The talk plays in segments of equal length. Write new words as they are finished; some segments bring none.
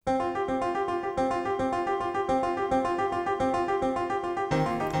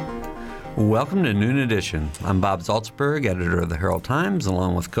Welcome to Noon Edition. I'm Bob Zaltzberg, editor of the Herald-Times,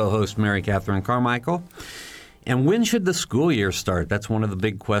 along with co-host Mary Catherine Carmichael. And when should the school year start? That's one of the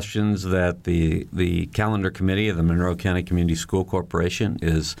big questions that the calendar committee of the Monroe County Community School Corporation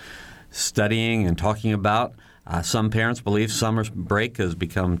is studying and talking about. Some parents believe summer break has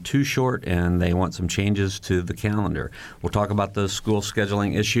become too short and they want some changes to the calendar. We'll talk about those school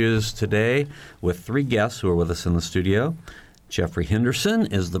scheduling issues today with three guests who are with us in the studio. Jeffrey Henderson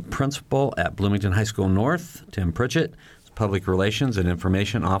is the principal at Bloomington High School North. Tim Pritchett is Public Relations and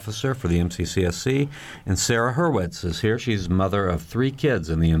Information Officer for the MCCSC. And Sarah Hurwitz is here. She's mother of three kids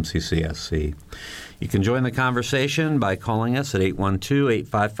in the MCCSC. You can join the conversation by calling us at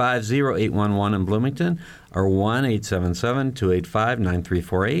 812-855-0811 in Bloomington or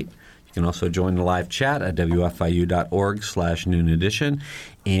 1-877-285-9348. You can also join the live chat at wfiu.org/Noon Edition,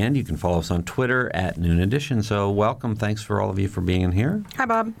 and you can follow us on Twitter at Noon Edition. So welcome. Thanks for all of you for being in here. Hi,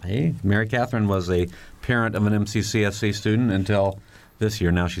 Bob. Hey. Mary Catherine was a parent of an MCCSC student until this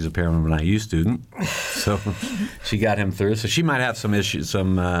year. Now she's a parent of an IU student. So she got him through. So she might have some issues,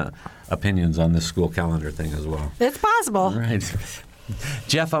 some opinions on this school calendar thing as well. It's possible. All right.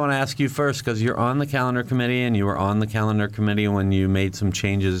 Jeff, I want to ask you first because you're on the calendar committee, and you were on the calendar committee when you made some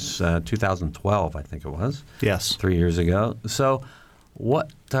changes 2012, I think it was. Yes. 3 years ago. So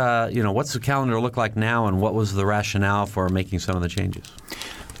what's the calendar look like now, and what was the rationale for making some of the changes?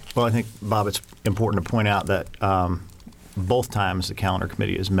 Well, I think, Bob, it's important to point out that both times the calendar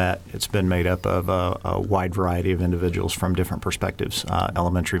committee has met, it's been made up of a wide variety of individuals from different perspectives,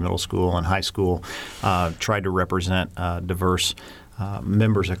 elementary, middle school, and high school, tried to represent diverse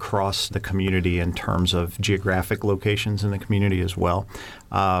members across the community in terms of geographic locations in the community as well.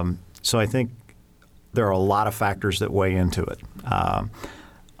 So I think there are a lot of factors that weigh into it.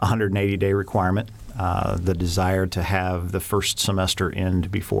 180-day requirement, the desire to have the first semester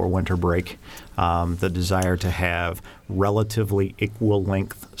end before winter break, the desire to have relatively equal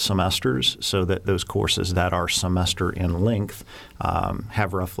length semesters so that those courses that are semester in length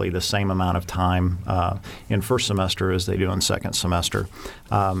have roughly the same amount of time in first semester as they do in second semester.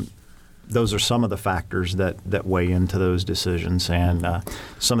 Those are some of the factors that weigh into those decisions and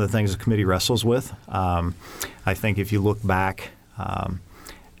some of the things the committee wrestles with. I think if you look back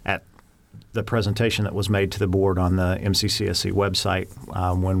at the presentation that was made to the board on the MCCSC website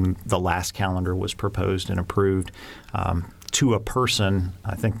when the last calendar was proposed and approved, to a person,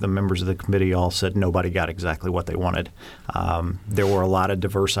 I think the members of the committee all said nobody got exactly what they wanted. There were a lot of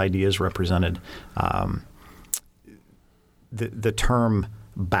diverse ideas represented. The term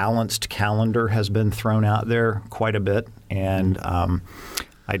balanced calendar has been thrown out there quite a bit, and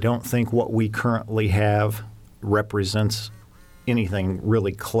I don't think what we currently have represents anything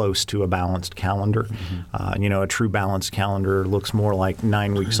really close to a balanced calendar. Mm-hmm. A true balanced calendar looks more like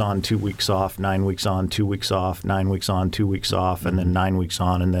 9 weeks on, 2 weeks off, 9 weeks on, 2 weeks off, 9 weeks on, 2 weeks off, and then 9 weeks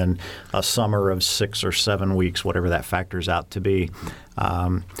on, and then a summer of 6 or 7 weeks, whatever that factors out to be.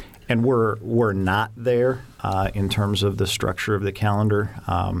 And we're not there in terms of the structure of the calendar.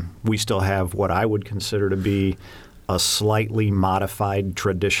 We still have what I would consider to be a slightly modified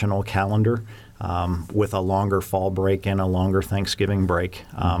traditional calendar with a longer fall break and a longer Thanksgiving break,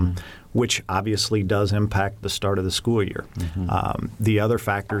 which obviously does impact the start of the school year. Mm-hmm. The other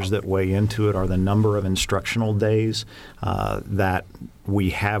factors that weigh into it are the number of instructional days that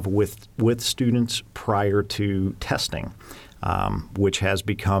we have with students prior to testing, which has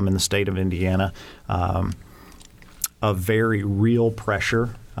become in the state of Indiana a very real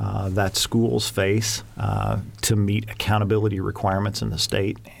pressure that schools face to meet accountability requirements in the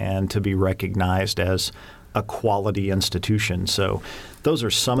state and to be recognized as a quality institution. So those are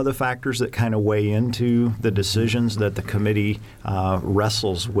some of the factors that kind of weigh into the decisions that the committee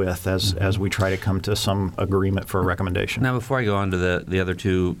wrestles with as we try to come to some agreement for a recommendation. Now, before I go on to the other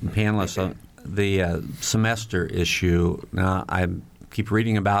two panelists, the semester issue, now I keep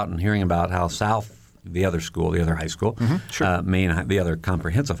reading about and hearing about how South, the other high school, sure. Maine, the other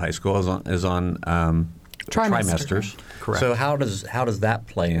comprehensive high school is on trimesters. Correct. So how does that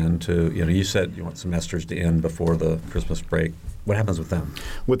play into, you said you want semesters to end before the Christmas break. What happens with them?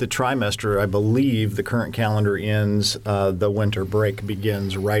 With the trimester, I believe the current calendar ends, the winter break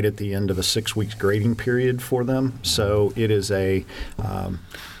begins right at the end of a 6 weeks grading period for them. So it is a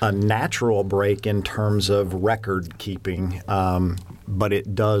natural break in terms of record keeping, but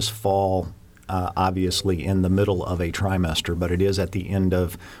it does fall obviously in the middle of a trimester, but it is at the end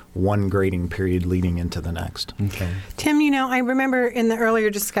of one grading period leading into the next. Okay. Tim, I remember in the earlier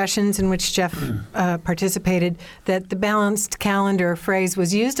discussions in which Jeff participated that the balanced calendar phrase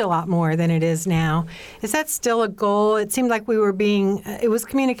was used a lot more than it is now. Is that still a goal? It seemed like it was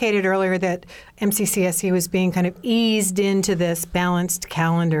communicated earlier that MCCSC was being kind of eased into this balanced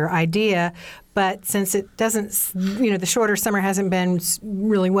calendar idea. But since it doesn't, the shorter summer hasn't been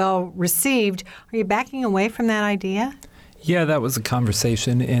really well received, are you backing away from that idea? Yeah, that was a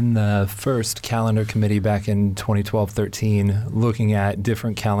conversation in the first calendar committee back in 2012-13, looking at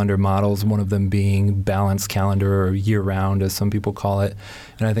different calendar models, one of them being balanced calendar or year-round, as some people call it.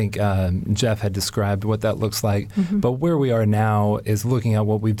 And I think Jeff had described what that looks like. Mm-hmm. But where we are now is looking at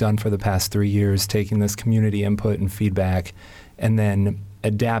what we've done for the past 3 years, taking this community input and feedback, and then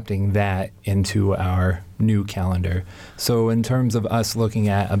adapting that into our new calendar. So in terms of us looking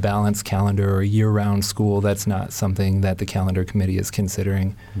at a balanced calendar or a year-round school, that's not something that the calendar committee is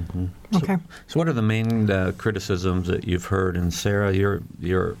considering. Mm-hmm. Okay. So what are the main criticisms that you've heard? And Sarah, you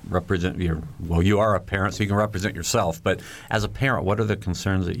are a parent, so you can represent yourself. But as a parent, what are the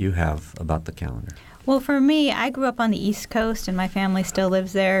concerns that you have about the calendar? Well, for me, I grew up on the East Coast, and my family still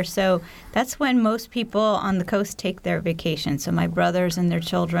lives there. So that's when most people on the coast take their vacation. So my brothers and their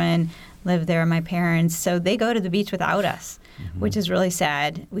children live there, my parents. So they go to the beach without us, which is really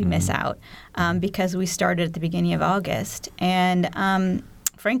sad. We miss out because we started at the beginning of August. And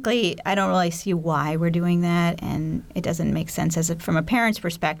frankly, I don't really see why we're doing that, and it doesn't make sense from a parent's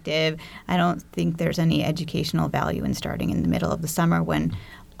perspective. I don't think there's any educational value in starting in the middle of the summer when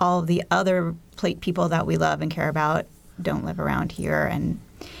all of the other people that we love and care about don't live around here, and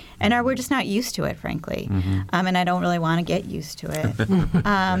we're just not used to it, frankly. And I don't really want to get used to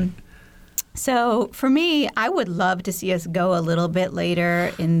it. So for me, I would love to see us go a little bit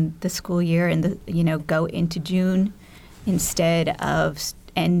later in the school year and go into June instead of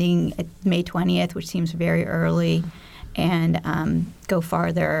ending at May 20th, which seems very early, and go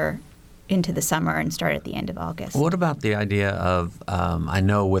farther into the summer and start at the end of August. What about the idea of, I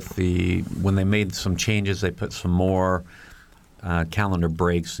know when they made some changes, they put some more calendar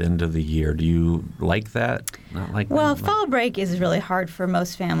breaks into the year. Do you like that? Not like Well, that? fall break is really hard for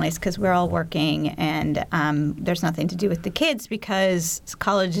most families because we're all working and there's nothing to do with the kids because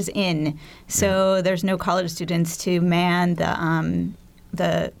college is in. So there's no college students to man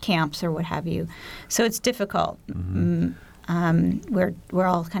the camps or what have you. So it's difficult. We're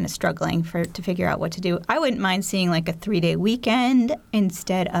all kind of struggling to figure out what to do. I wouldn't mind seeing like a 3-day weekend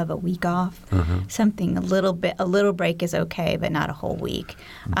instead of a week off. Something a little break is okay, but not a whole week.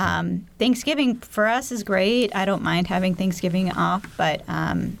 Thanksgiving for us is great. I don't mind having Thanksgiving off, but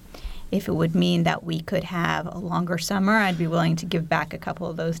if it would mean that we could have a longer summer, I'd be willing to give back a couple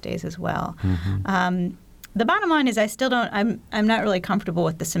of those days as well. The bottom line is I'm not really comfortable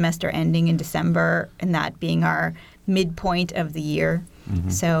with the semester ending in December and that being our midpoint of the year.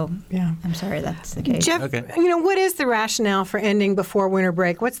 So yeah, I'm sorry that's the case. Jeff, what is the rationale for ending before winter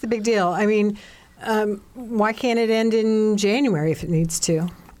break? What's the big deal? I mean, why can't it end in January if it needs to?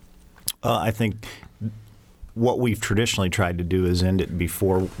 I think what we've traditionally tried to do is end it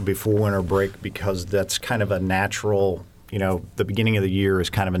before winter break because that's kind of a natural. The beginning of the year is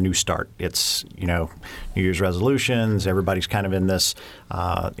kind of a new start. It's, New Year's resolutions. Everybody's kind of in this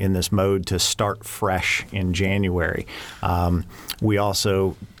mode to start fresh in January. We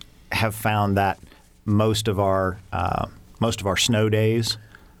also have found that most of our snow days,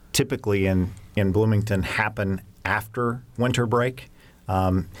 typically in Bloomington, happen after winter break.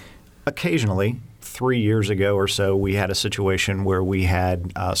 Occasionally. 3 years ago or so, we had a situation where we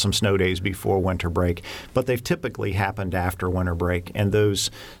had some snow days before winter break, but they've typically happened after winter break. And those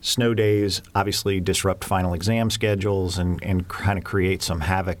snow days obviously disrupt final exam schedules and kind of create some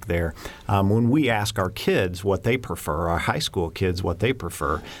havoc there. When we ask our kids what they prefer, our high school kids what they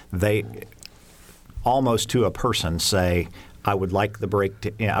prefer, they almost to a person say, I would like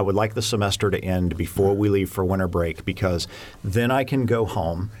the semester to end before we leave for winter break because then I can go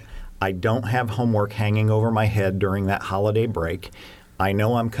home. I don't have homework hanging over my head during that holiday break. I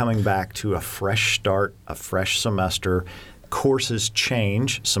know I'm coming back to a fresh start, a fresh semester. Courses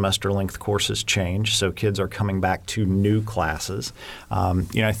change, semester-length courses change, so kids are coming back to new classes.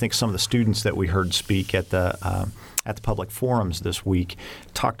 I think some of the students that we heard speak at the public forums this week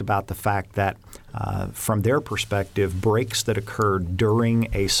talked about the fact that from their perspective, breaks that occurred during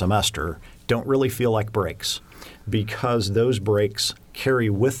a semester don't really feel like breaks because those breaks carry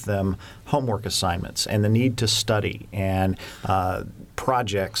with them homework assignments and the need to study and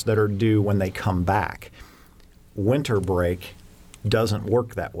projects that are due when they come back. Winter break doesn't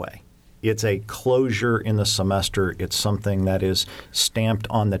work that way. It's a closure in the semester. It's something that is stamped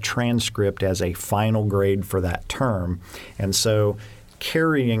on the transcript as a final grade for that term. And so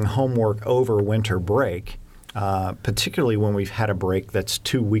carrying homework over winter break, particularly when we've had a break that's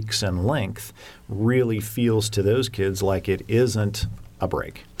 2 weeks in length, really feels to those kids like it isn't a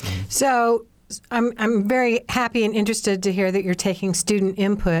break. So I'm very happy and interested to hear that you're taking student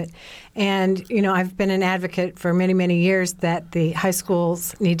input. And, I've been an advocate for many, many years that the high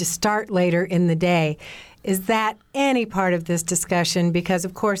schools need to start later in the day. Is that any part of this discussion? Because,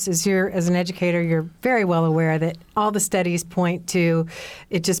 of course, as an educator, you're very well aware that all the studies point to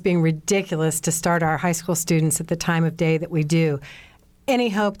it just being ridiculous to start our high school students at the time of day that we do. Any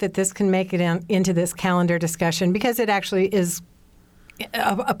hope that this can make it into this calendar discussion? Because it actually is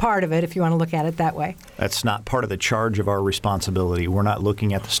a part of it, if you want to look at it that way. That's not part of the charge of our responsibility. We're not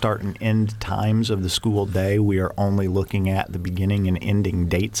looking at the start and end times of the school day. We are only looking at the beginning and ending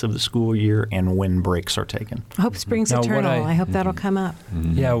dates of the school year and when breaks are taken. Hope springs eternal. I hope that'll come up.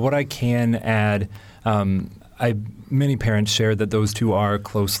 Yeah, what I can add, many parents share that those two are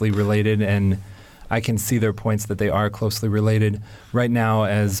closely related, and I can see their points that they are closely related. Right now,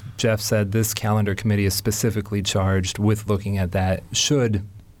 as Jeff said, this calendar committee is specifically charged with looking at that. Should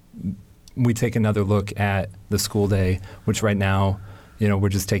we take another look at the school day, which right now, we're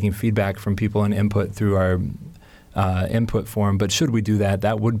just taking feedback from people and input through our input form. But should we do that,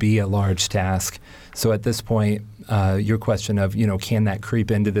 that would be a large task. So at this point, your question of, can that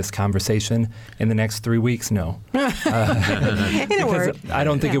creep into this conversation in the next 3 weeks? No. In a word. I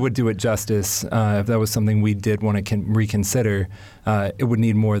don't think it would do it justice. If that was something we did want to reconsider, it would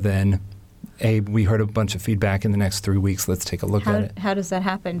need more than, we heard a bunch of feedback in the next 3 weeks. Let's take a look at it. How does that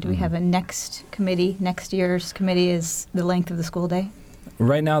happen? Do we have a next year's committee is the length of the school day?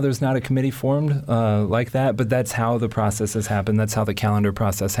 Right now, there's not a committee formed like that, but that's how the process has happened. That's how the calendar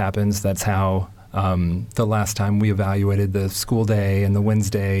process happens. That's how the last time we evaluated the school day and the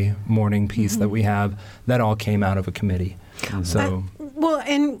Wednesday morning piece that we have, that all came out of a committee. So, well,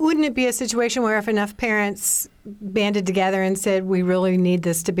 and wouldn't it be a situation where if enough parents banded together and said, we really need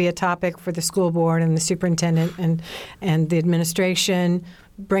this to be a topic for the school board and the superintendent and the administration,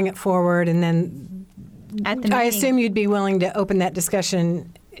 bring it forward, and then I assume you'd be willing to open that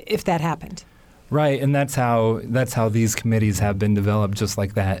discussion if that happened. Right, and that's how these committees have been developed, just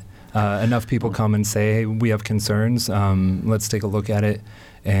like that. Enough people come and say, hey, we have concerns, let's take a look at it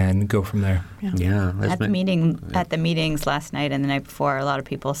and go from there. Yeah. At the meetings last night and the night before, a lot of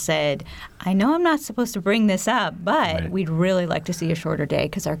people said, I know I'm not supposed to bring this up, but we'd really like to see a shorter day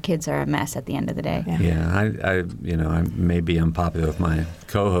because our kids are a mess at the end of the day. I may be unpopular with my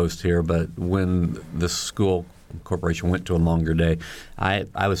co-host here, but when the school corporation went to a longer day,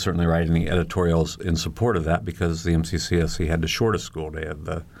 I was certainly writing editorials in support of that because the MCCSC had the shortest school day of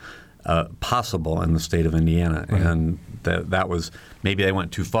the possible in the state of Indiana, and that was maybe they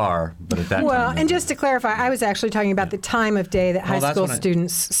went too far, but at that time. Well, and just to clarify, I was actually talking about the time of day that high school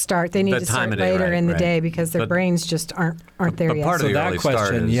students start. They need to start later in the day because their brains just aren't there yet. But part of the that early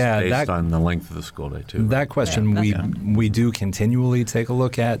question, start is based on the length of the school day too. That question, we do continually take a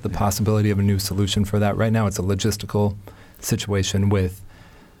look at the possibility of a new solution for that. Right now, it's a logistical situation with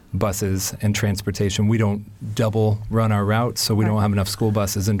buses and transportation. We don't double run our routes, so we don't have enough school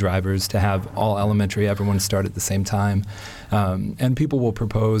buses and drivers to have all elementary, everyone start at the same time. And people will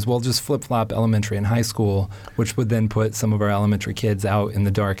propose, well, just flip-flop elementary and high school, which would then put some of our elementary kids out in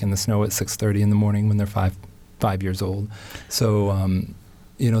the dark in the snow at 6:30 in the morning when they're five years old. So,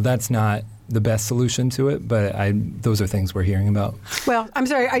 that's not the best solution to it, but those are things we're hearing about. Well, I'm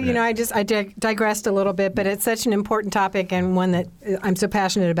sorry, I digressed a little bit, but it's such an important topic and one that I'm so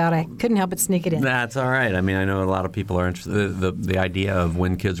passionate about, I couldn't help but sneak it in. That's all right. I mean, I know a lot of people are interested. The idea of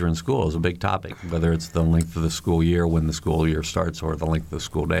when kids are in school is a big topic, whether it's the length of the school year, when the school year starts, or the length of the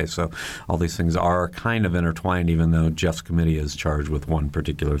school day. So all these things are kind of intertwined, even though Jeff's committee is charged with one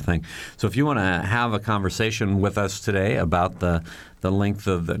particular thing. So if you want to have a conversation with us today about the length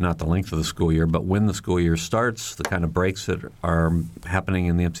of not the length of the school year, but when the school year starts, the kind of breaks that are happening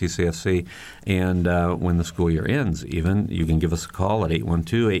in the MCCSC, and when the school year ends even, you can give us a call at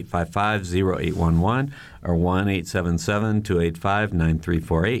 812-855-0811 or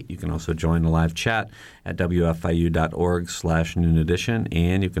 1-877-285-9348. You can also join the live chat at wfiu.org/Noon Edition,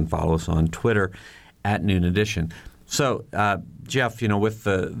 and you can follow us on Twitter at Noon Edition. So, Jeff, with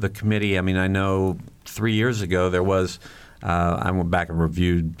the committee, I mean, I know 3 years ago there was I went back and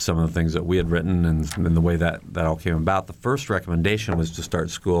reviewed some of the things that we had written and the way that all came about. The first recommendation was to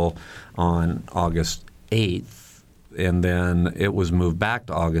start school on August 8th, and then it was moved back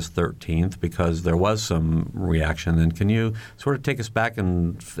to August 13th because there was some reaction. And can you sort of take us back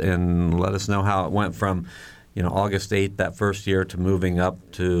and let us know how it went from, August 8th that first year to moving up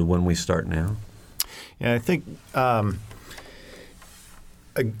to when we start now? Yeah, I think,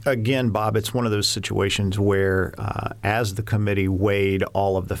 again, Bob, it's one of those situations where as the committee weighed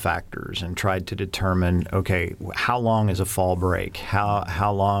all of the factors and tried to determine, okay, how long is a fall break?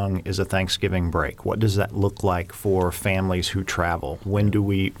 How long is a Thanksgiving break? What does that look like for families who travel? When do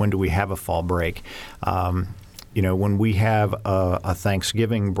we have a fall break? When we have a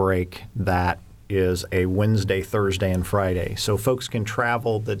Thanksgiving break that is a Wednesday, Thursday, and Friday. So folks can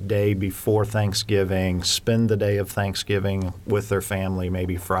travel the day before Thanksgiving, spend the day of Thanksgiving with their family,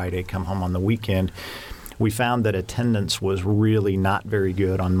 maybe Friday, come home on the weekend. We found that attendance was really not very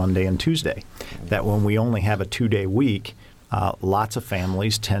good on Monday and Tuesday. That when we only have a 2-day week, lots of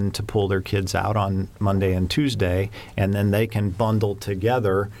families tend to pull their kids out on Monday and Tuesday, and then they can bundle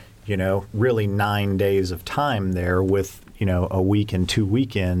together, really 9 days of time there with a week and 2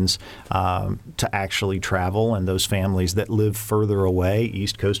 weekends to actually travel. And those families that live further away,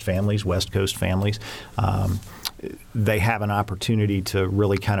 East Coast families, West Coast families, they have an opportunity to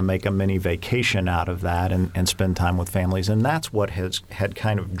really kind of make a mini vacation out of that and spend time with families. And that's what had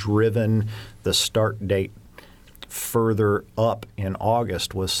kind of driven the start date further up in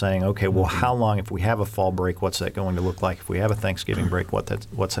August, was saying, okay, well, how long, if we have a fall break, what's that going to look like? If we have a Thanksgiving break, what's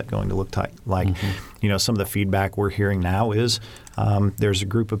that going to look like? Some of the feedback we're hearing now is there's a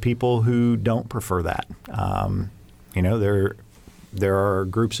group of people who don't prefer that. There are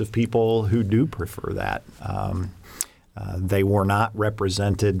groups of people who do prefer that. They were not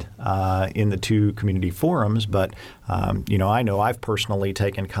represented in the two community forums, but I know I've personally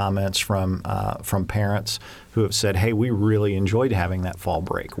taken comments from parents who have said, "Hey, we really enjoyed having that fall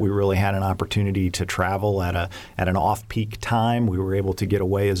break. We really had an opportunity to travel at an off-peak time. We were able to get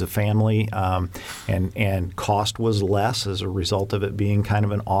away as a family, and cost was less as a result of it being kind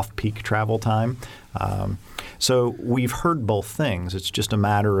of an off-peak travel time." So we've heard both things. It's just a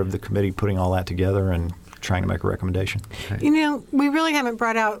matter of the committee putting all that together and trying to make a recommendation. Okay. We really haven't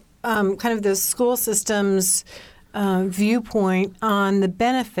brought out kind of the school system's viewpoint on the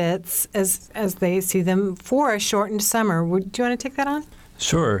benefits as they see them for a shortened summer. Do you want to take that on?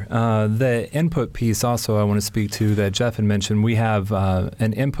 Sure. The input piece also I want to speak to that Jeff had mentioned. We have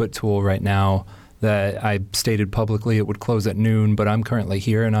an input tool right now that I stated publicly it would close at noon, but I'm currently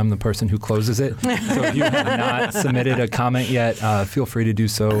here and I'm the person who closes it. So if you have not submitted a comment yet, feel free to do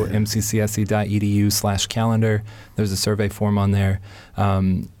so, mccsc.edu/calendar. There's a survey form on there.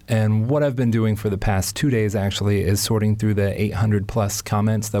 And what I've been doing for the past 2 days actually is sorting through the 800 plus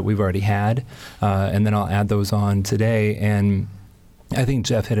comments that we've already had, and then I'll add those on today. And I think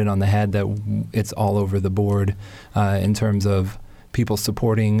Jeff hit it on the head that it's all over the board in terms of people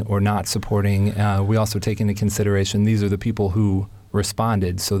supporting or not supporting. We also take into consideration these are the people who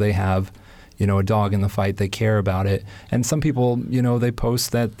responded, so they have, a dog in the fight. They care about it. And some people, they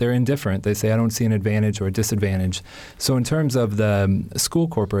post that they're indifferent. They say, I don't see an advantage or a disadvantage. So in terms of the school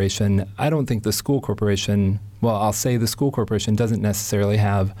corporation, I don't think the school corporation, I'll say the school corporation doesn't necessarily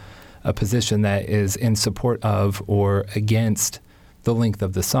have a position that is in support of or against the length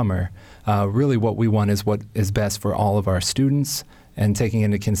of the summer. Really what we want is what is best for all of our students, and taking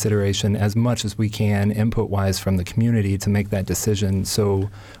into consideration as much as we can input-wise from the community to make that decision. So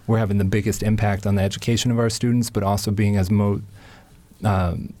we're having the biggest impact on the education of our students, but also being as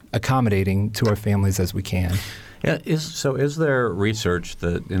accommodating to our families as we can. Yeah. Is there research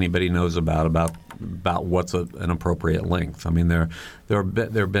that anybody knows about what's an appropriate length? I mean, there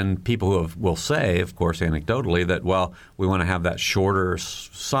have been people who will say, of course, anecdotally, that we want to have that shorter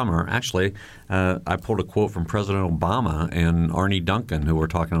summer. Actually, I pulled a quote from President Obama and Arnie Duncan, who were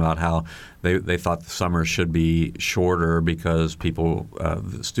talking about how they thought the summer should be shorter because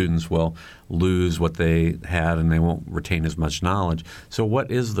the students will lose what they had and they won't retain as much knowledge. So,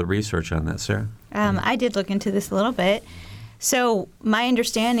 what is the research on that, Sarah? I did look into this a little bit. So my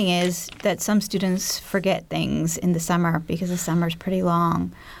understanding is that some students forget things in the summer because the summer is pretty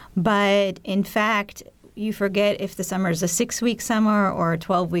long. But in fact, you forget if the summer is a 6-week summer or a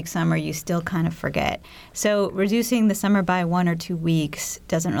 12-week summer, you still kind of forget. So reducing the summer by 1 or 2 weeks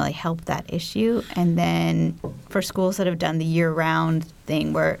doesn't really help that issue. And then for schools that have done the year-round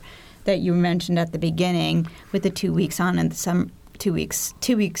thing that you mentioned at the beginning with the 2 weeks on and the 2 weeks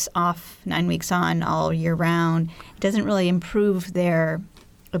off, 9 weeks on, all year round, it doesn't really improve their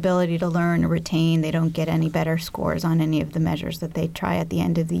ability to learn or retain. They don't get any better scores on any of the measures that they try at the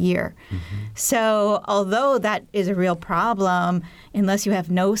end of the year. So although that is a real problem, unless you have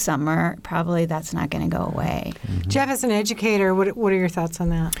no summer, probably that's not going to go away. Jeff, as an educator, what are your thoughts on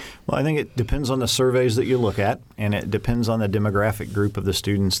that? Well, I think it depends on the surveys that you look at, and it depends on the demographic group of the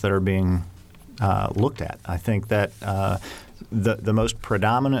students that are being looked at. I think that the most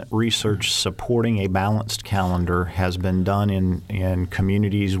predominant research supporting a balanced calendar has been done in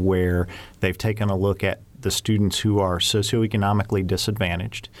communities where they've taken a look at the students who are socioeconomically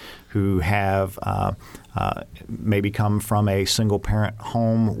disadvantaged, who have maybe come from a single-parent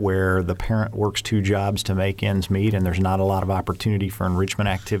home where the parent works 2 jobs to make ends meet, and there's not a lot of opportunity for enrichment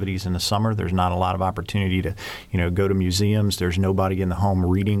activities in the summer. There's not a lot of opportunity to, go to museums. There's nobody in the home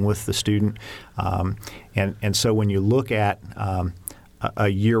reading with the student. And so when you look at a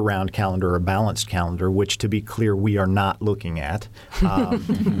year-round calendar, a balanced calendar, which, to be clear, we are not looking at.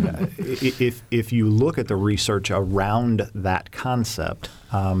 If you look at the research around that concept,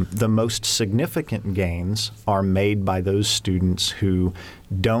 the most significant gains are made by those students who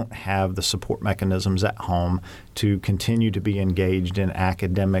don't have the support mechanisms at home to continue to be engaged in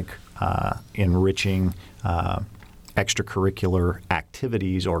academic, enriching, extracurricular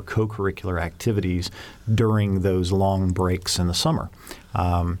activities or co-curricular activities during those long breaks in the summer.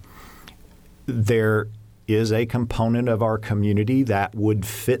 There is a component of our community that would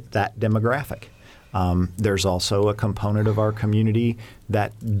fit that demographic. There's also a component of our community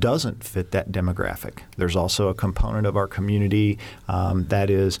that doesn't fit that demographic. There's also a component of our community that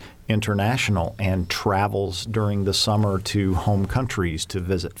is international and travels during the summer to home countries to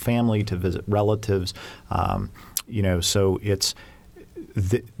visit family, to visit relatives. So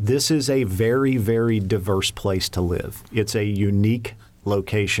this is a very, very diverse place to live. It's a unique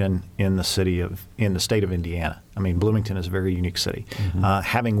location in the state of Indiana. I mean, Bloomington is a very unique city.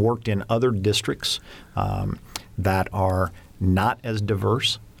 Having worked in other districts that are not as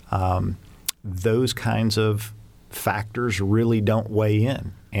diverse, those kinds of factors really don't weigh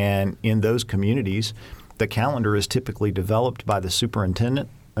in. And in those communities, the calendar is typically developed by the superintendent,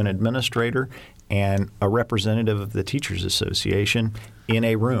 an administrator, and a representative of the Teachers Association in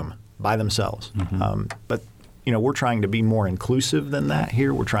a room by themselves. But we're trying to be more inclusive than that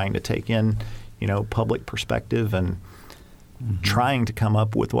here. We're trying to take in, public perspective and trying to come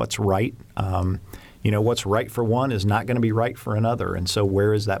up with what's right. What's right for one is not going to be right for another, and so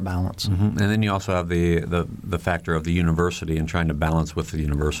where is that balance? And then you also have the factor of the university and trying to balance with the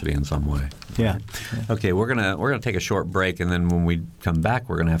university in some way. Yeah. Okay, we're gonna take a short break, and then when we come back,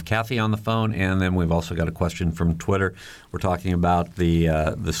 we're gonna have Kathy on the phone, and then we've also got a question from Twitter. We're talking about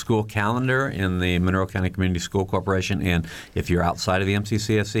the school calendar in the Monroe County Community School Corporation, and if you're outside of the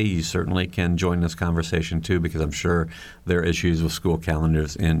MCCSC, you certainly can join this conversation too, because I'm sure there are issues with school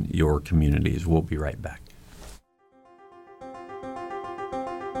calendars in your communities. We'll be right back.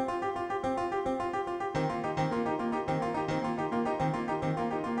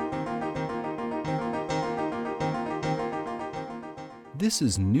 This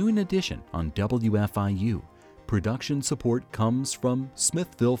is Noon Edition on WFIU. Production support comes from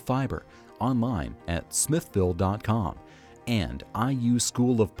Smithville Fiber, online at smithville.com, and IU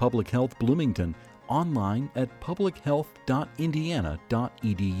School of Public Health Bloomington, online at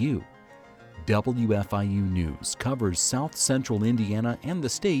publichealth.indiana.edu. WFIU News covers South Central Indiana and the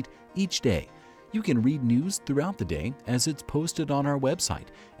state each day. You can read news throughout the day as it's posted on our website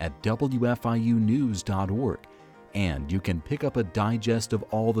at wfiunews.org. And you can pick up a digest of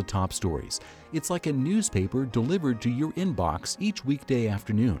all the top stories. It's like a newspaper delivered to your inbox each weekday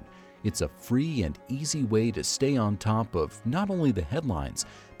afternoon. It's a free and easy way to stay on top of not only the headlines,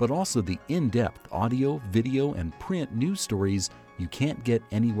 but also the in-depth audio, video, and print news stories you can't get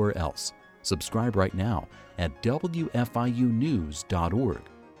anywhere else. Subscribe right now at wfiunews.org.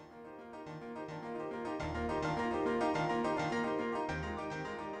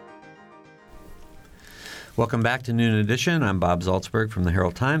 Welcome back to Noon Edition. I'm Bob Zaltzberg from the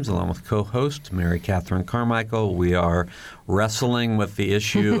Herald-Times, along with co-host Mary Catherine Carmichael. We are wrestling with the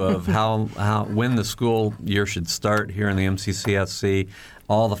issue of when the school year should start here in the MCCSC,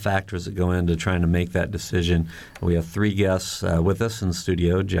 all the factors that go into trying to make that decision. We have 3 guests with us in the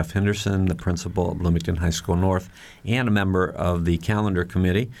studio: Jeff Henderson, the principal at Bloomington High School North, and a member of the calendar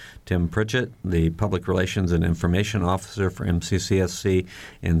committee; Tim Pritchett, the public relations and information officer for MCCSC;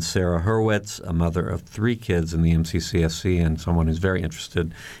 and Sarah Hurwitz, a mother of 3 kids in the MCCSC and someone who's very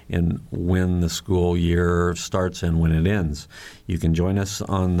interested in when the school year starts and when it ends. You can join us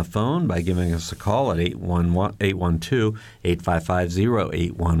on the phone by giving us a call at 812-855-08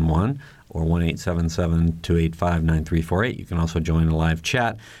 811 or 1-877-285-9348. You can also join a live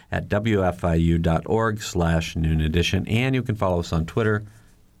chat at wfiu.org/Noon Edition, and you can follow us on Twitter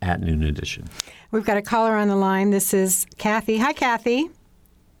at Noon Edition. We've got a caller on the line. This is Kathy. Hi, Kathy.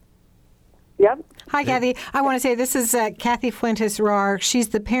 Yep. Hi, Kathy. I want to say this is Kathy Fuentes-Rar. She's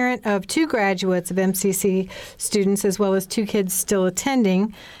the parent of 2 graduates of MCC students, as well as 2 kids still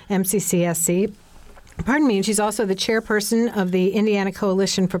attending MCCSC. Pardon me. And she's also the chairperson of the Indiana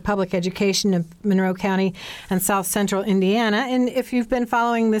Coalition for Public Education of Monroe County and South Central Indiana. And if you've been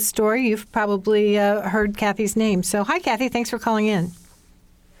following this story, you've probably heard Kathy's name. So, hi, Kathy. Thanks for calling in.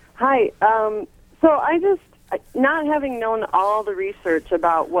 Hi. So I just, not having known all the research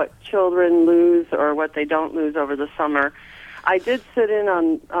about what children lose or what they don't lose over the summer, I did sit in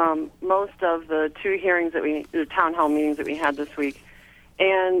on most of the 2 hearings the town hall meetings that we had this week.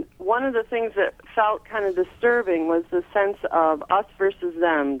 And one of the things that felt kind of disturbing was the sense of us versus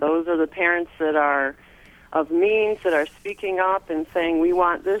them. Those are the parents that are of means, that are speaking up and saying, we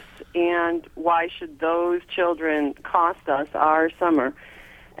want this, and why should those children cost us our summer?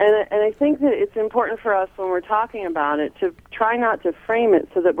 And I think that it's important for us when we're talking about it to try not to frame it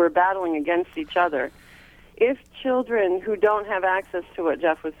so that we're battling against each other. If children who don't have access to what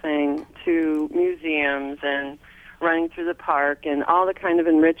Jeff was saying, to museums and running through the park and all the kind of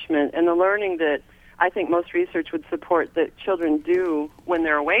enrichment and the learning that I think most research would support that children do when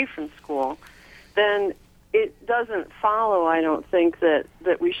they're away from school, then it doesn't follow, I don't think, that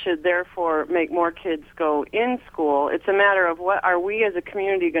we should therefore make more kids go in school. It's a matter of what are we as a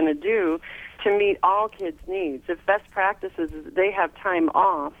community going to do to meet all kids' needs. If best practices is they have time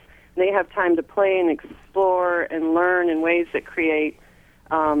off, they have time to play and explore and learn in ways that create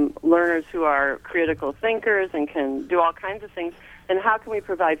learners who are critical thinkers and can do all kinds of things, then how can we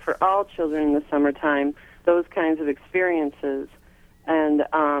provide for all children in the summertime those kinds of experiences? And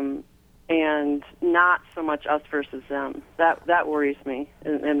not so much us versus them. That worries me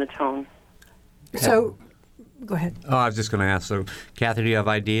in the tone. So, go ahead. Oh, I was just going to ask. So, Kathy, do you have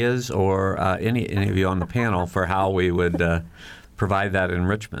ideas, or any of you on the panel, for how we would provide that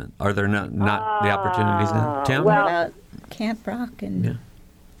enrichment? Are there not the opportunities now? Tim? What about Camp Rock and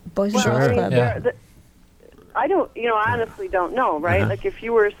Boys and Sure. Girls Club? I don't, honestly don't know, right? Like if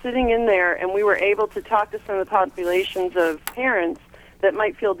you were sitting in there and we were able to talk to some of the populations of parents that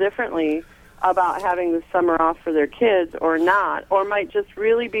might feel differently about having the summer off for their kids or not, or might just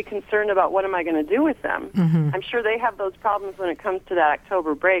really be concerned about what am I going to do with them. Mm-hmm. I'm sure they have those problems when it comes to that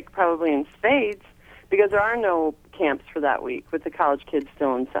October break, probably in spades, because there are no camps for that week with the college kids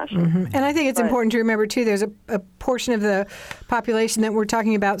still in session. Mm-hmm. And I think it's important to remember, too, there's a portion of the population that we're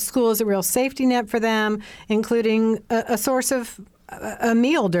talking about school as a real safety net for them, including a source of a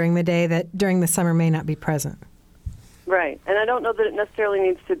meal during the day that during the summer may not be present. Right. And I don't know that it necessarily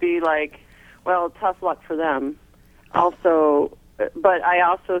needs to be like, well, tough luck for them. Also, but I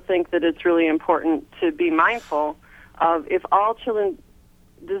also think that it's really important to be mindful of if all children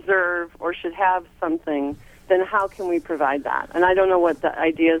deserve or should have something, then how can we provide that? And I don't know what the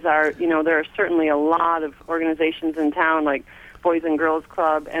ideas are. There are certainly a lot of organizations in town like Boys and Girls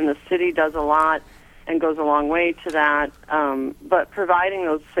Club, and the city does a lot and goes a long way to that. But providing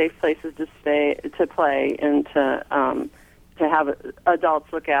those safe places to play, and to have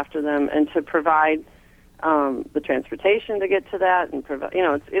adults look after them, and to provide the transportation to get to that, and provide.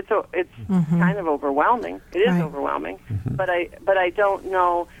 It's mm-hmm. kind of overwhelming. It is overwhelming. Mm-hmm. But I don't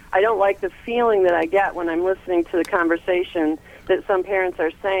know. I don't like the feeling that I get when I'm listening to the conversation that some parents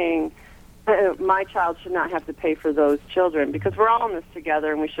are saying, my child should not have to pay for those children, because we're all in this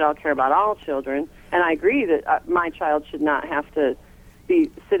together and we should all care about all children. And I agree that my child should not have to be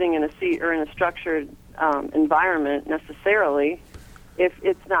sitting in a seat or in a structured environment necessarily if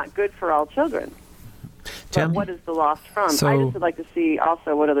it's not good for all children. Tim? But what is the loss from? So, I just would like to see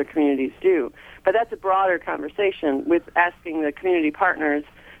also what other communities do. But that's a broader conversation with asking the community partners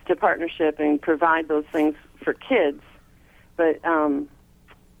to partnership and provide those things for kids. But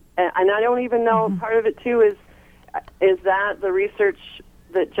and I don't even know, mm-hmm. part of it too is that the research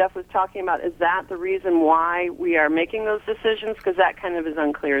that Jeff was talking about, is that the reason why we are making those decisions? Because that kind of is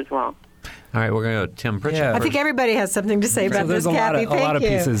unclear as well. All right, we're going to go to Tim Pritchett. Yeah. I think everybody has something to say about this, Kathy. There's a lot of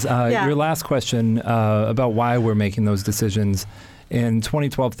pieces. Your last question about why we're making those decisions. In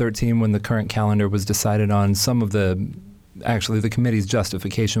 2012-13, when the current calendar was decided on, some of the committee's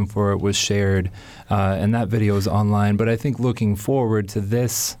justification for it was shared, and that video is online. But I think looking forward to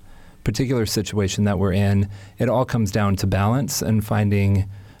this particular situation that we're in, it all comes down to balance and finding,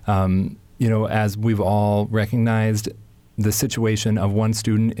 as we've all recognized, the situation of one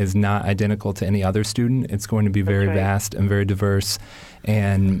student is not identical to any other student. It's going to be very vast and very diverse.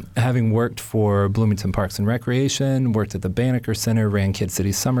 And having worked for Bloomington Parks and Recreation, worked at the Banneker Center, ran Kid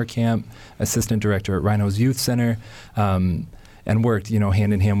City Summer Camp, assistant director at Rhinos Youth Center, and worked,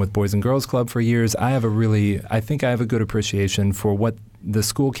 hand in hand with Boys and Girls Club for years, I think I have a good appreciation for what the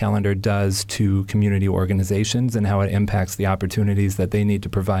school calendar does to community organizations and how it impacts the opportunities that they need to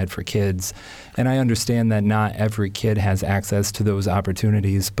provide for kids. And I understand that not every kid has access to those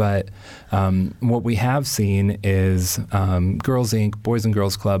opportunities, but what we have seen is Girls Inc., Boys and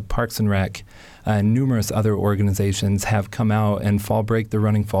Girls Club, Parks and Rec, and numerous other organizations have come out and they're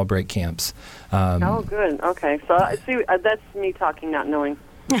running fall break camps. Oh, good. Okay. So see, that's me talking, not knowing.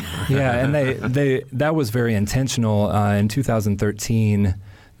 Yeah, and that was very intentional. In 2013,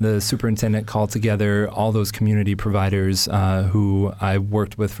 the superintendent called together all those community providers who I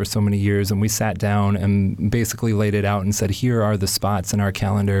worked with for so many years, and we sat down and basically laid it out and said, here are the spots in our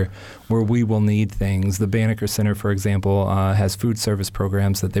calendar where we will need things. The Banneker Center, for example, has food service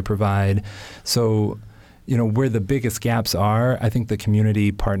programs that they provide. So, where the biggest gaps are, I think the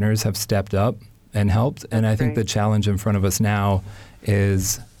community partners have stepped up and helped, and I think the challenge in front of us now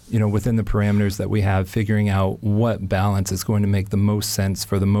is, within the parameters that we have, figuring out what balance is going to make the most sense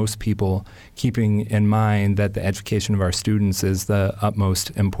for the most people, keeping in mind that the education of our students is the utmost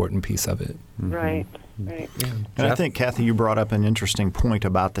important piece of it. Mm-hmm. Right. Yeah. And I think, Kathy, you brought up an interesting point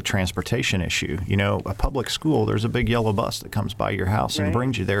about the transportation issue. A public school, there's a big yellow bus that comes by your house and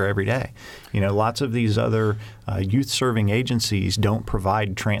brings you there every day. Lots of these other youth-serving agencies don't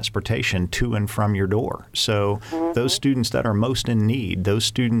provide transportation to and from your door. So those students that are most in need, those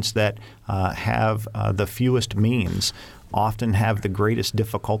students that have the fewest means, often have the greatest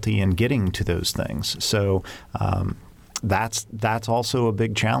difficulty in getting to those things. So that's also a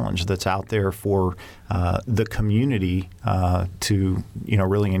big challenge that's out there for the community to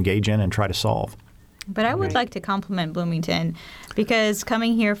really engage in and try to solve. But I would like to compliment Bloomington, because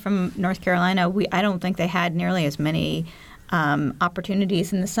coming here from North Carolina, I don't think they had nearly as many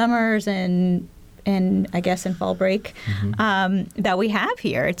opportunities in the summers and I guess in fall break that we have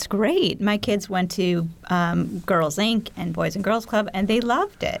here. It's great. My kids went to Girls Inc. and Boys and Girls Club, and they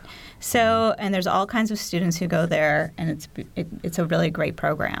loved it. So, and there's all kinds of students who go there, and it's a really great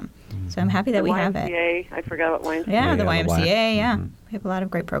program. So I'm happy that we have it. I forgot what YMCA. Yeah, the YMCA. Yeah, we have a lot of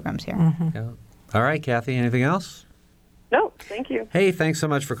great programs here. Yeah. All right, Kathy. Anything else? No, thank you. Hey, thanks so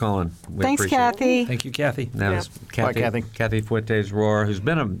much for calling. Thanks, Kathy. Thank you, Kathy. That was Kathy. Bye, Kathy. Kathy Fuentes-Rohr, who's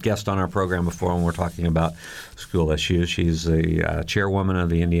been a guest on our program before when we're talking about school issues. She's the chairwoman of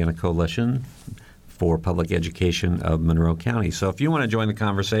the Indiana Coalition for Public Education of Monroe County. So if you want to join the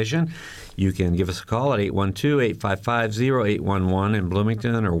conversation, you can give us a call at 812-855-0811 in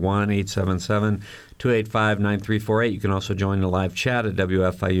Bloomington or 1-877-285-9348. You can also join the live chat at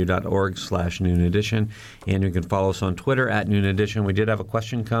wfiu.org/Noon Edition, and you can follow us on Twitter at Noon Edition. We did have a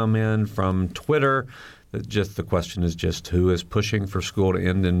question come in from Twitter. The question is just who is pushing for school to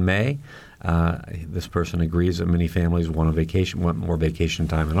end in May. This person agrees that many families want more vacation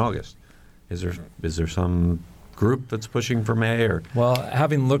time in August. Is there some group that's pushing for May? Or Well,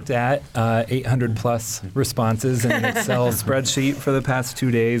 having looked at 800 plus responses in an Excel spreadsheet for the past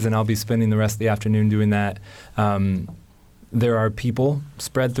 2 days, and I'll be spending the rest of the afternoon doing that, there are people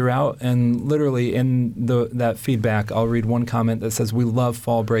spread throughout, and literally in that feedback, I'll read one comment that says, "We love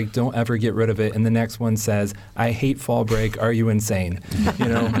fall break, don't ever get rid of it," and the next one says, "I hate fall break, are you insane?"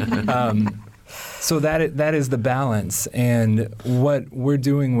 So that is the balance, and what we're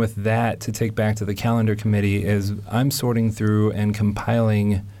doing with that to take back to the calendar committee is I'm sorting through and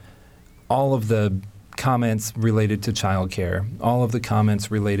compiling all of the comments related to childcare, all of the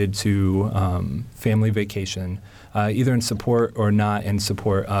comments related to family vacation, either in support or not in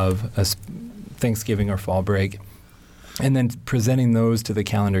support of a Thanksgiving or fall break. And then presenting those to the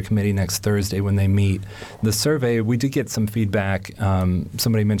calendar committee next Thursday when they meet. The survey, we did get some feedback.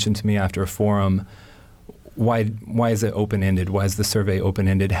 Somebody mentioned to me after a forum, why is it open-ended? Why is the survey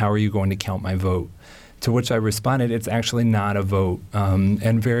open-ended? How are you going to count my vote? To which I responded, it's actually not a vote.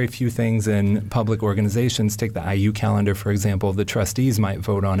 And very few things in public organizations, take the IU calendar, for example, the trustees might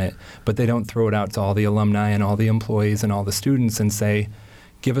vote on it, but they don't throw it out to all the alumni and all the employees and all the students and say,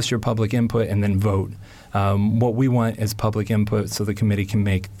 give us your public input and then vote. What we want is public input so the committee can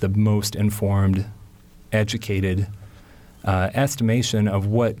make the most informed, educated estimation of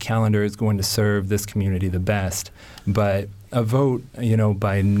what calendar is going to serve this community the best. But a vote,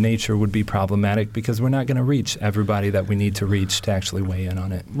 by nature would be problematic because we're not going to reach everybody that we need to reach to actually weigh in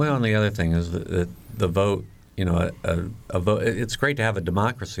on it. Well, and the other thing is that the vote, a vote. It's great to have a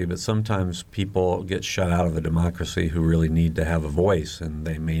democracy, but sometimes people get shut out of a democracy who really need to have a voice, and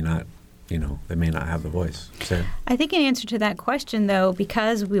they may not have the voice. So. I think in answer to that question, though,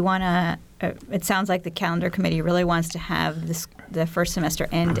 because we want to, it sounds like the calendar committee really wants to have the first semester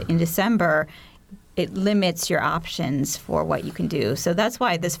end in December. It limits your options for what you can do. So that's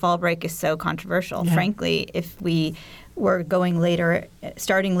why this fall break is so controversial. Yeah. Frankly, if we were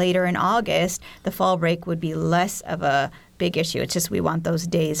starting later in August, the fall break would be less of a big issue. It's just we want those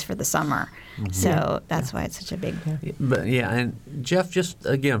days for the summer. Mm-hmm. So that's why it's such a big deal. But and Jeff, just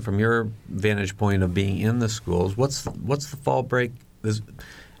again from your vantage point of being in the schools, what's the fall break?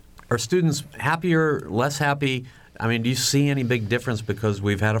 Are students happier, less happy? I mean, do you see any big difference because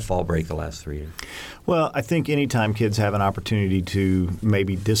we've had a fall break the last 3 years? Well, I think anytime kids have an opportunity to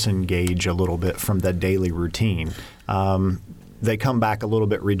maybe disengage a little bit from the daily routine, they come back a little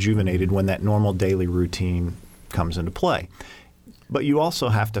bit rejuvenated when that normal daily routine comes into play. But you also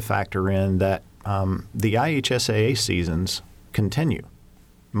have to factor in that the IHSAA seasons continue.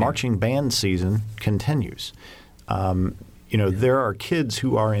 Marching band season continues. There are kids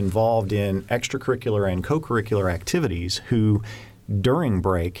who are involved in extracurricular and co-curricular activities who, during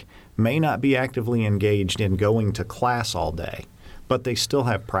break, may not be actively engaged in going to class all day, but they still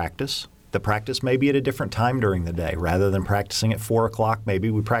have practice. The practice may be at a different time during the day. Rather than practicing at 4 o'clock, maybe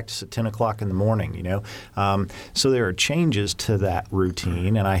we practice at 10 o'clock in the morning, So there are changes to that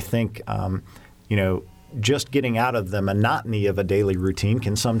routine, and I think, just getting out of the monotony of a daily routine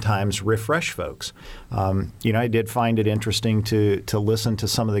can sometimes refresh folks. I did find it interesting to listen to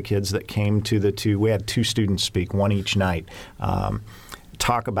some of the kids that came to we had 2 students speak, one each night,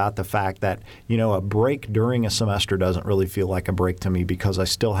 talk about the fact that, a break during a semester doesn't really feel like a break to me because I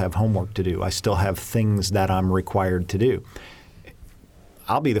still have homework to do. I still have things that I'm required to do.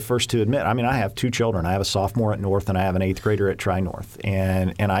 I'll be the first to admit, I have 2 children. I have a sophomore at North and I have an 8th grader at Tri-North.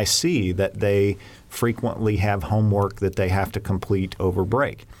 And I see that they frequently have homework that they have to complete over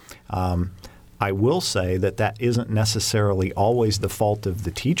break. I will say that isn't necessarily always the fault of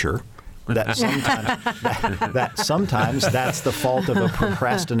the teacher. That sometimes that's the fault of a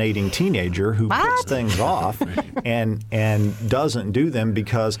procrastinating teenager who puts things off and doesn't do them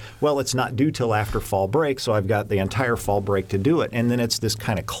because, it's not due till after fall break, so I've got the entire fall break to do it. And then it's this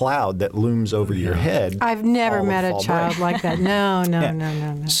kind of cloud that looms over your head. I've never met a child like that. No.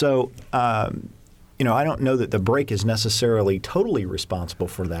 So, I don't know that the break is necessarily totally responsible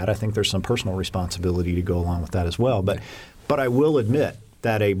for that. I think there's some personal responsibility to go along with that as well. But I will admit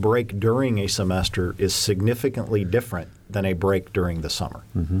that a break during a semester is significantly different than a break during the summer.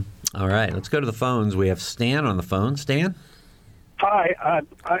 Mm-hmm. All right, let's go to the phones. We have Stan on the phone. Stan? Hi.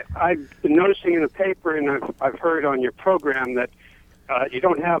 I've been noticing in the paper, and I've heard on your program that you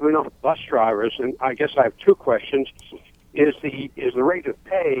don't have enough bus drivers, and I guess I have 2 questions. Is the rate of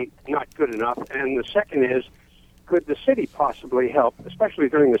pay not good enough? And the second is, could the city possibly help, especially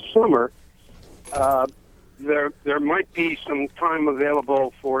during the summer? There might be some time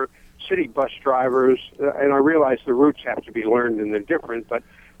available for city bus drivers, and I realize the routes have to be learned and they're different, but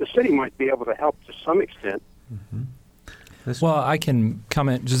the city might be able to help to some extent. Mm-hmm. Well, I can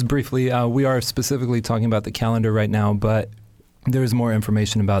comment just briefly. We are specifically talking about the calendar right now, but there's more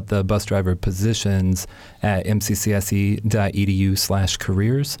information about the bus driver positions at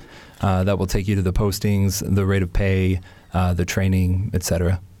mccsc.edu/careers. That will take you to the postings, the rate of pay, the training, et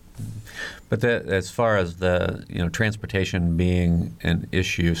cetera. But as far as the transportation being an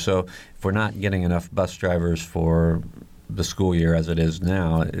issue, so if we're not getting enough bus drivers for the school year as it is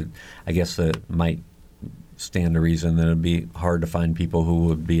now, I guess that might stand to reason that it would be hard to find people who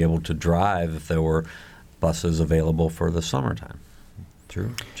would be able to drive if there were buses available for the summertime.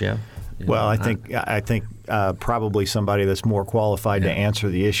 True, Jeff? Well, I think probably somebody that's more qualified to answer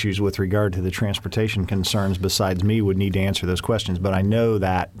the issues with regard to the transportation concerns besides me would need to answer those questions. But I know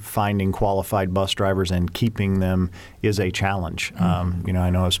that finding qualified bus drivers and keeping them is a challenge. I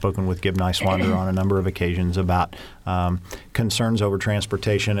know I've spoken with Gib Niswander on a number of occasions about concerns over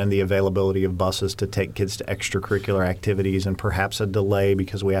transportation and the availability of buses to take kids to extracurricular activities and perhaps a delay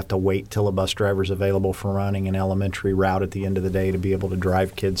because we have to wait till a bus driver is available for running an elementary route at the end of the day to be able to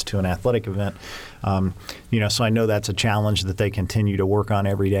drive kids to an athletic event. So I know that's a challenge that they continue to work on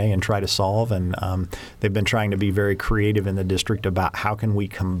every day and try to solve. And they've been trying to be very creative in the district about how can we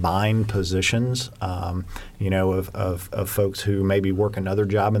combine positions, of folks who maybe work another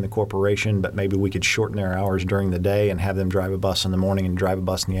job in the corporation, but maybe we could shorten their hours during the day and have them drive a bus in the morning and drive a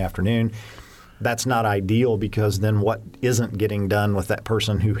bus in the afternoon. That's not ideal because then what isn't getting done with that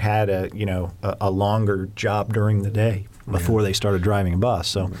person who had a longer job during the day before they started driving a bus.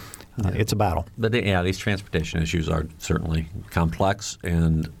 So It's a battle. But yeah, these transportation issues are certainly complex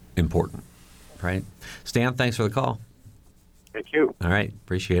and important, right? Stan, thanks for the call. Thank you. All right,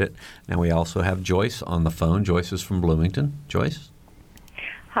 appreciate it. Now we also have Joyce on the phone. Joyce is from Bloomington. Joyce?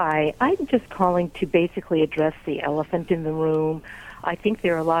 Hi, I'm just calling to basically address the elephant in the room. I think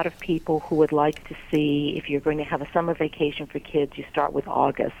there are a lot of people who would like to see, if you're going to have a summer vacation for kids, you start with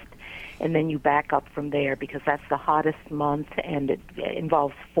August, and then you back up from there, because that's the hottest month, and it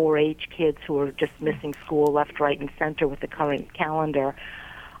involves 4-H kids who are just missing school left, right, and center with the current calendar.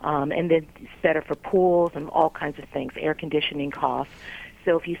 And then it's better for pools and all kinds of things, air conditioning costs.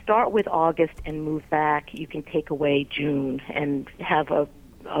 So if you start with August and move back, you can take away June and have a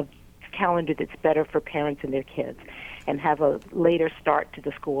calendar that's better for parents and their kids, and have a later start to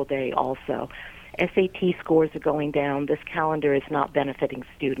the school day also. SAT scores are going down. This calendar is not benefiting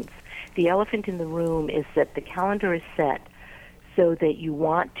students. The elephant in the room is that the calendar is set so that you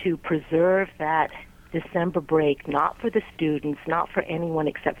want to preserve that December break, not for the students, not for anyone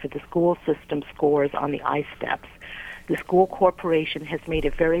except for the school system scores on the I-STEPs. The school corporation has made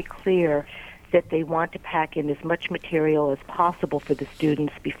it very clear that they want to pack in as much material as possible for the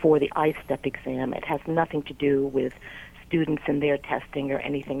students before the I-STEP exam. It has nothing to do with students and their testing or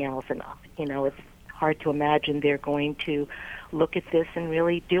anything else. And, it's hard to imagine they're going to look at this and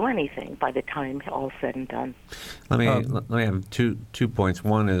really do anything by the time all's said and done. Let me have two points.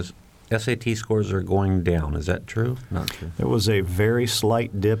 One is SAT scores are going down. Is that true? Not true. There was a very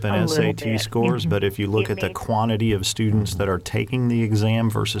slight dip in SAT scores, but if you look at the quantity of students that are taking the exam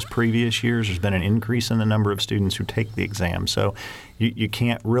versus previous years, there's been an increase in the number of students who take the exam. So you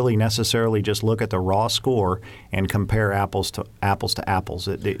can't really necessarily just look at the raw score and compare apples to apples.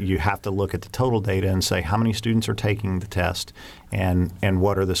 You have to look at the total data and say how many students are taking the test and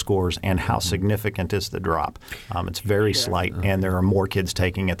what are the scores and how significant is the drop. It's very slight, and there are more kids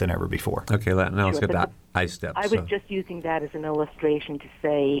taking it than ever before. Okay, now let's get that I-STEP. I was just using that as an illustration to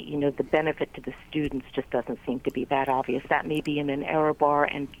say, the benefit to the students just doesn't seem to be that obvious. That may be in an error bar,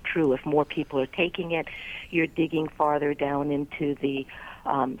 and true, if more people are taking it, you're digging farther down into the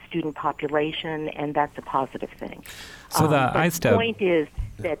student population, and that's a positive thing. So the point is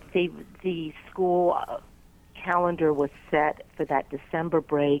that the school calendar was set for that December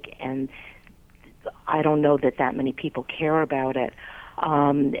break, and I don't know that many people care about it.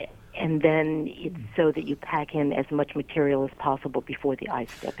 And then it's so that you pack in as much material as possible before the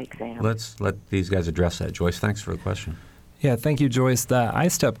I-STEP exam. Let's let these guys address that. Joyce, thanks for the question. Yeah, thank you, Joyce. The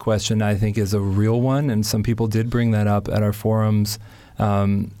I-STEP question, I think, is a real one, and some people did bring that up at our forums.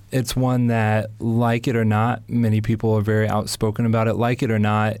 It's one that, like it or not, many people are very outspoken about it. Like it or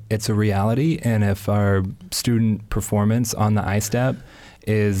not, it's a reality, and if our student performance on the I-STEP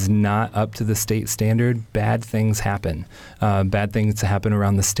is not up to the state standard, bad things happen. Bad things happen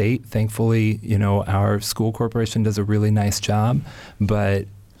around the state. Thankfully, our school corporation does a really nice job,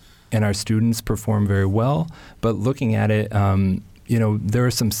 and our students perform very well. But looking at it, there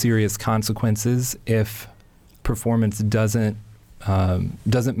are some serious consequences if performance doesn't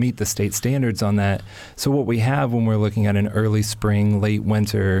meet the state standards on that. So what we have when we're looking at an early spring, late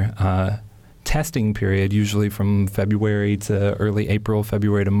winter testing period, usually from February to early April,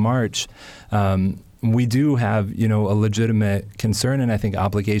 February to March, we do have, a legitimate concern and I think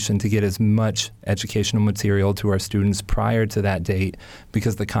obligation to get as much educational material to our students prior to that date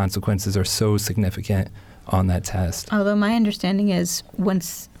because the consequences are so significant on that test. Although my understanding is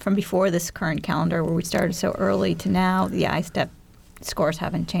from before this current calendar where we started so early to now, the I-STEP scores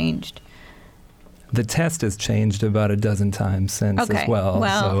haven't changed. The test has changed about a dozen times since as well.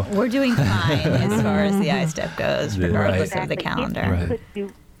 Well, we're doing fine as far as the I-STEP goes, regardless of the calendar.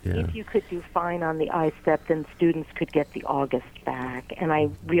 If you could do fine on the I-STEP, then students could get the August back. And I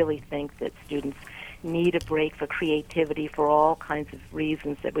really think that students need a break for creativity for all kinds of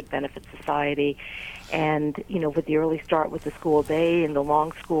reasons that would benefit society. And, with the early start with the school day and the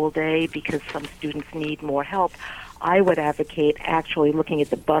long school day, because some students need more help, I would advocate actually looking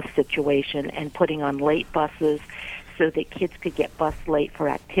at the bus situation and putting on late buses so that kids could get bused late for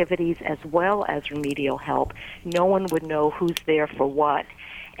activities as well as remedial help. No one would know who's there for what,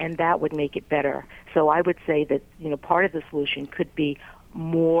 and that would make it better. So I would say that, part of the solution could be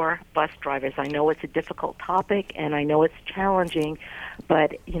more bus drivers. I know it's a difficult topic, and I know it's challenging,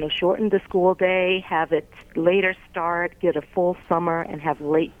 but, shorten the school day, have it later start, get a full summer, and have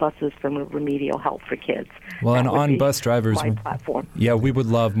late buses for remedial help for kids. Well, and on bus drivers, platform. Yeah, we would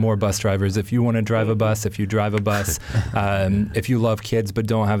love more bus drivers. If you want to drive a bus, if you drive a bus, if you love kids but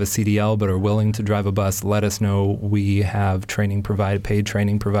don't have a CDL but are willing to drive a bus, let us know. We have paid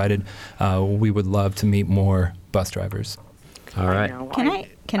training provided. We would love to meet more bus drivers. All right.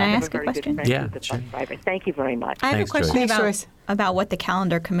 Can Can I ask a question? Yeah, sure. Thank you very much. I have Thanks, a question Joyce. about what the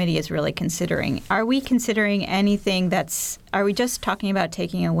calendar committee is really considering. Are we considering anything are we just talking about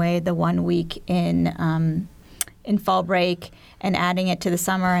taking away the 1 week in fall break and adding it to the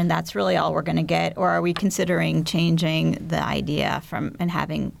summer, and that's really all we're going to get? Or are we considering changing the idea and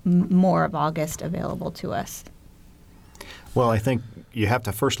having more of August available to us? Well, I think you have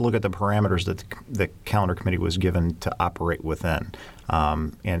to first look at the parameters that the calendar committee was given to operate within.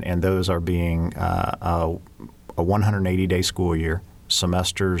 And those are being a 180-day school year,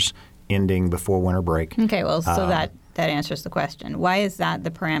 semesters ending before winter break. Okay, well, so that answers the question. Why is that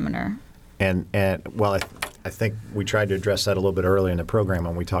the parameter? And well, I think we tried to address that a little bit earlier in the program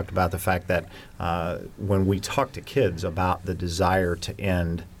when we talked about the fact that when we talk to kids about the desire to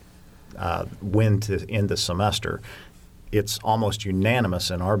end, when to end the semester, it's almost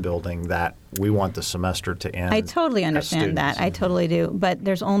unanimous in our building that we want the semester to end. I totally understand that. I totally do. But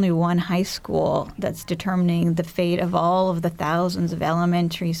there's only one high school that's determining the fate of all of the thousands of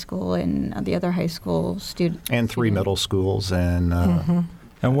elementary school and the other high school students. And 3 middle schools and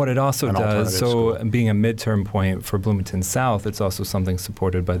And what it also An does, so alternative being a midterm point for Bloomington South, it's also something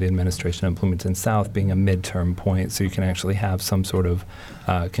supported by the administration of Bloomington South, being a midterm point, so you can actually have some sort of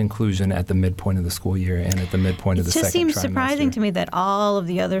conclusion at the midpoint of the school year and at the midpoint of the second trimester. It just seems surprising to me that all of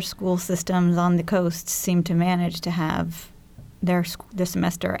the other school systems on the coast seem to manage to have their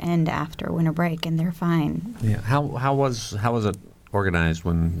semester end after winter break, and they're fine. Yeah. How was it organized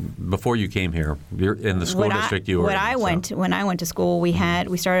before you came here? You're in the school district you were when in. When I went to school, we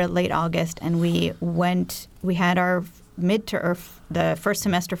started late August, and we had our the first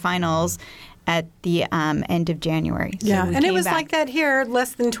semester finals at the end of January. So yeah, and it was like that here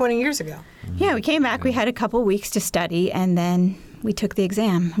less than 20 years ago. Yeah, we came back. We had a couple weeks to study, and then we took the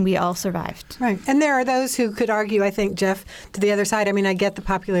exam. We all survived. Right. And there are those who could argue, I think, Jeff, to the other side. I mean, I get the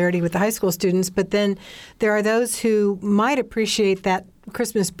popularity with the high school students, but then there are those who might appreciate that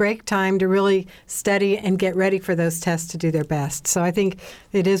Christmas break time to really study and get ready for those tests to do their best. So I think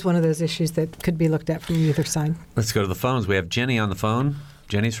it is one of those issues that could be looked at from either side. Let's go to the phones. We have Jenny on the phone.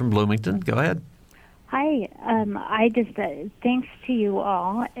 Jenny's from Bloomington. Go ahead. Hi. I just thanks to you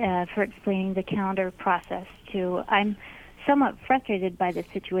all for explaining the calendar process too. I'm somewhat frustrated by the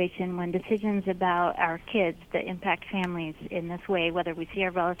situation when decisions about our kids that impact families in this way, whether we see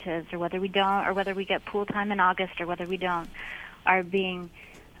our relatives or whether we don't, or whether we get pool time in August or whether we don't, are being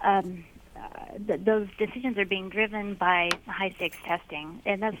those decisions are being driven by high-stakes testing.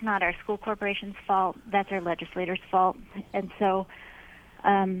 And that's not our school corporation's fault. That's our legislators' fault. And so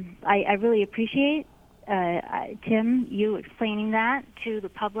I really appreciate, Tim, you explaining that to the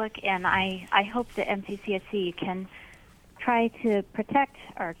public, and I hope that MCCSC can try to protect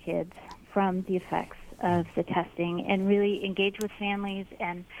our kids from the effects of the testing and really engage with families,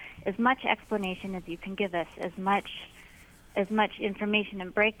 and as much explanation as you can give us, as much information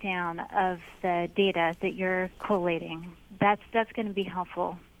and breakdown of the data that you're collating. That's going to be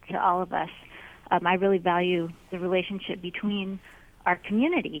helpful to all of us. I really value the relationship between our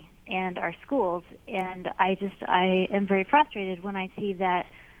community and our schools, and I am very frustrated when I see that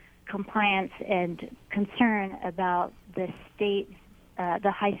compliance and concern about the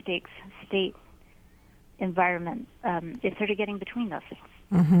the high-stakes state environment is sort of getting between those things.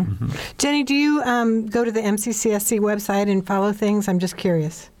 Mm-hmm. Mm-hmm. Jenny, do you go to the MCCSC website and follow things? I'm just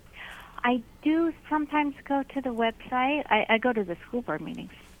curious. I do sometimes go to the website. I go to the school board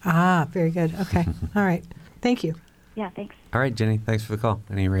meetings. Ah, very good. Okay. All right. Thank you. Yeah, thanks. All right, Jenny, thanks for the call.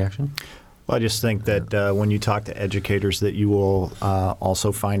 Any reaction? Well, I just think that when you talk to educators that you will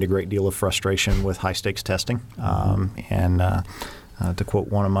also find a great deal of frustration with high-stakes testing. And to quote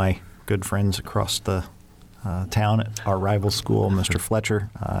one of my good friends across the town at our rival school, Mr. Fletcher,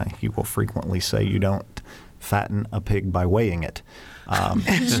 he will frequently say, "You don't fatten a pig by weighing it."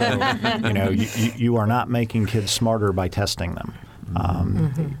 So, you are not making kids smarter by testing them.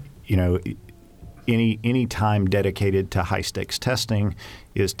 Any time dedicated to high-stakes testing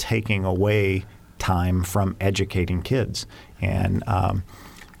is taking away time from educating kids. And,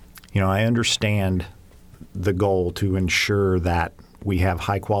 I understand the goal to ensure that we have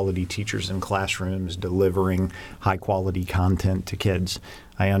high-quality teachers in classrooms delivering high-quality content to kids.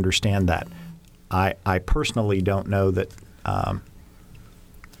 I understand that. I personally don't know that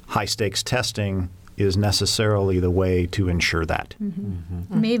high-stakes testing is necessarily the way to ensure that. Mm-hmm.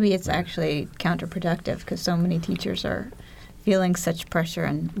 Mm-hmm. Maybe it's actually counterproductive because so many teachers are feeling such pressure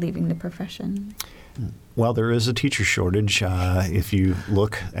and leaving the profession. Well, there is a teacher shortage. If you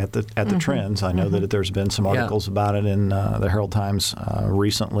look at the trends, I know that there's been some articles about it in the Herald Times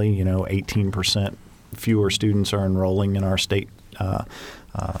recently. 18% fewer students are enrolling in our state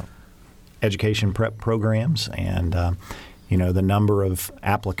education prep programs, and the number of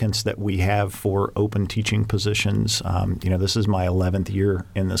applicants that we have for open teaching positions. This is my 11th year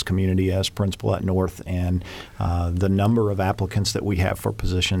in this community as principal at North, and the number of applicants that we have for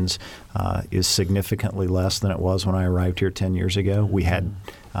positions is significantly less than it was when I arrived here 10 years ago. We had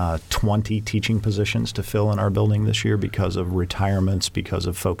 20 teaching positions to fill in our building this year because of retirements, because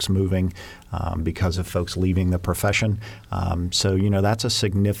of folks moving, because of folks leaving the profession. So that's a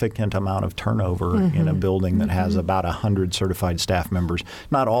significant amount of turnover in a building that has about 100 certified staff members,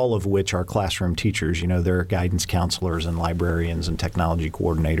 not all of which are classroom teachers. There are guidance counselors and librarians and technology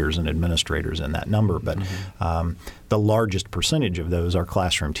coordinators and administrators in that number. But the largest percentage of those are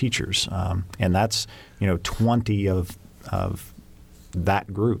classroom teachers. And that's, 20 of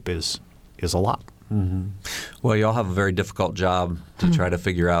that group is a lot. Mm-hmm. Well, you all have a very difficult job to try to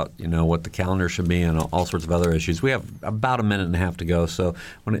figure out, what the calendar should be and all sorts of other issues. We have about a minute and a half to go. So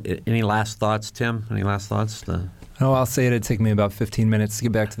any last thoughts, Tim? Any last thoughts? I'll say it'd take me about 15 minutes to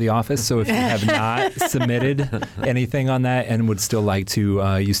get back to the office. So if you have not submitted anything on that and would still like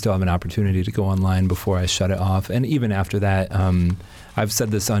to, you still have an opportunity to go online before I shut it off. And even after that, I've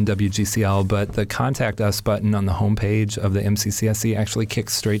said this on WGCL, but the Contact Us button on the homepage of the MCCSC actually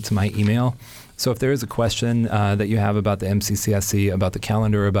kicks straight to my email. So if there is a question that you have about the MCCSC, about the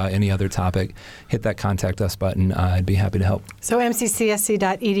calendar, about any other topic, hit that Contact Us button. I'd be happy to help. So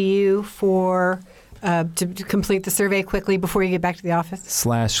mccsc.edu for to complete the survey quickly before you get back to the office?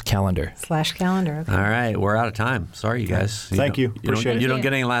 /calendar. /calendar. Okay. All right. We're out of time. Sorry, you guys. Thank you. Appreciate it. You don't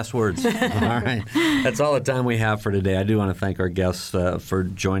get any last words. All right. That's all the time we have for today. I do want to thank our guests for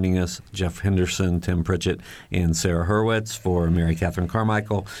joining us, Jeff Henderson, Tim Pritchett, and Sarah Hurwitz, for Mary Catherine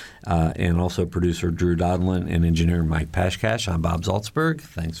Carmichael, and also producer Drew Dodlin and engineer Mike Pashkash. I'm Bob Zaltzberg.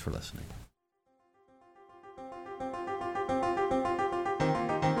 Thanks for listening.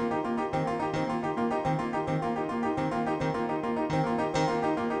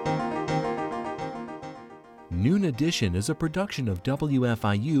 Noon Edition is a production of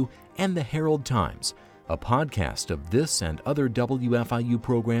WFIU and the Herald Times. A podcast of this and other WFIU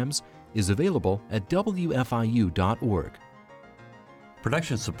programs is available at WFIU.org.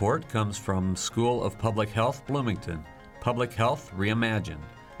 Production support comes from School of Public Health, Bloomington. Public Health Reimagined,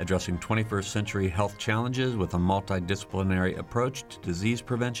 addressing 21st century health challenges with a multidisciplinary approach to disease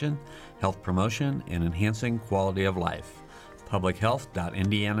prevention, health promotion, and enhancing quality of life.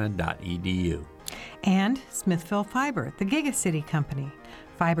 publichealth.indiana.edu. And Smithville Fiber, the Gigacity Company.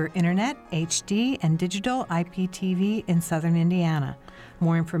 Fiber Internet, HD, and digital IPTV in Southern Indiana.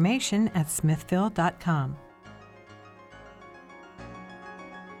 More information at smithville.com.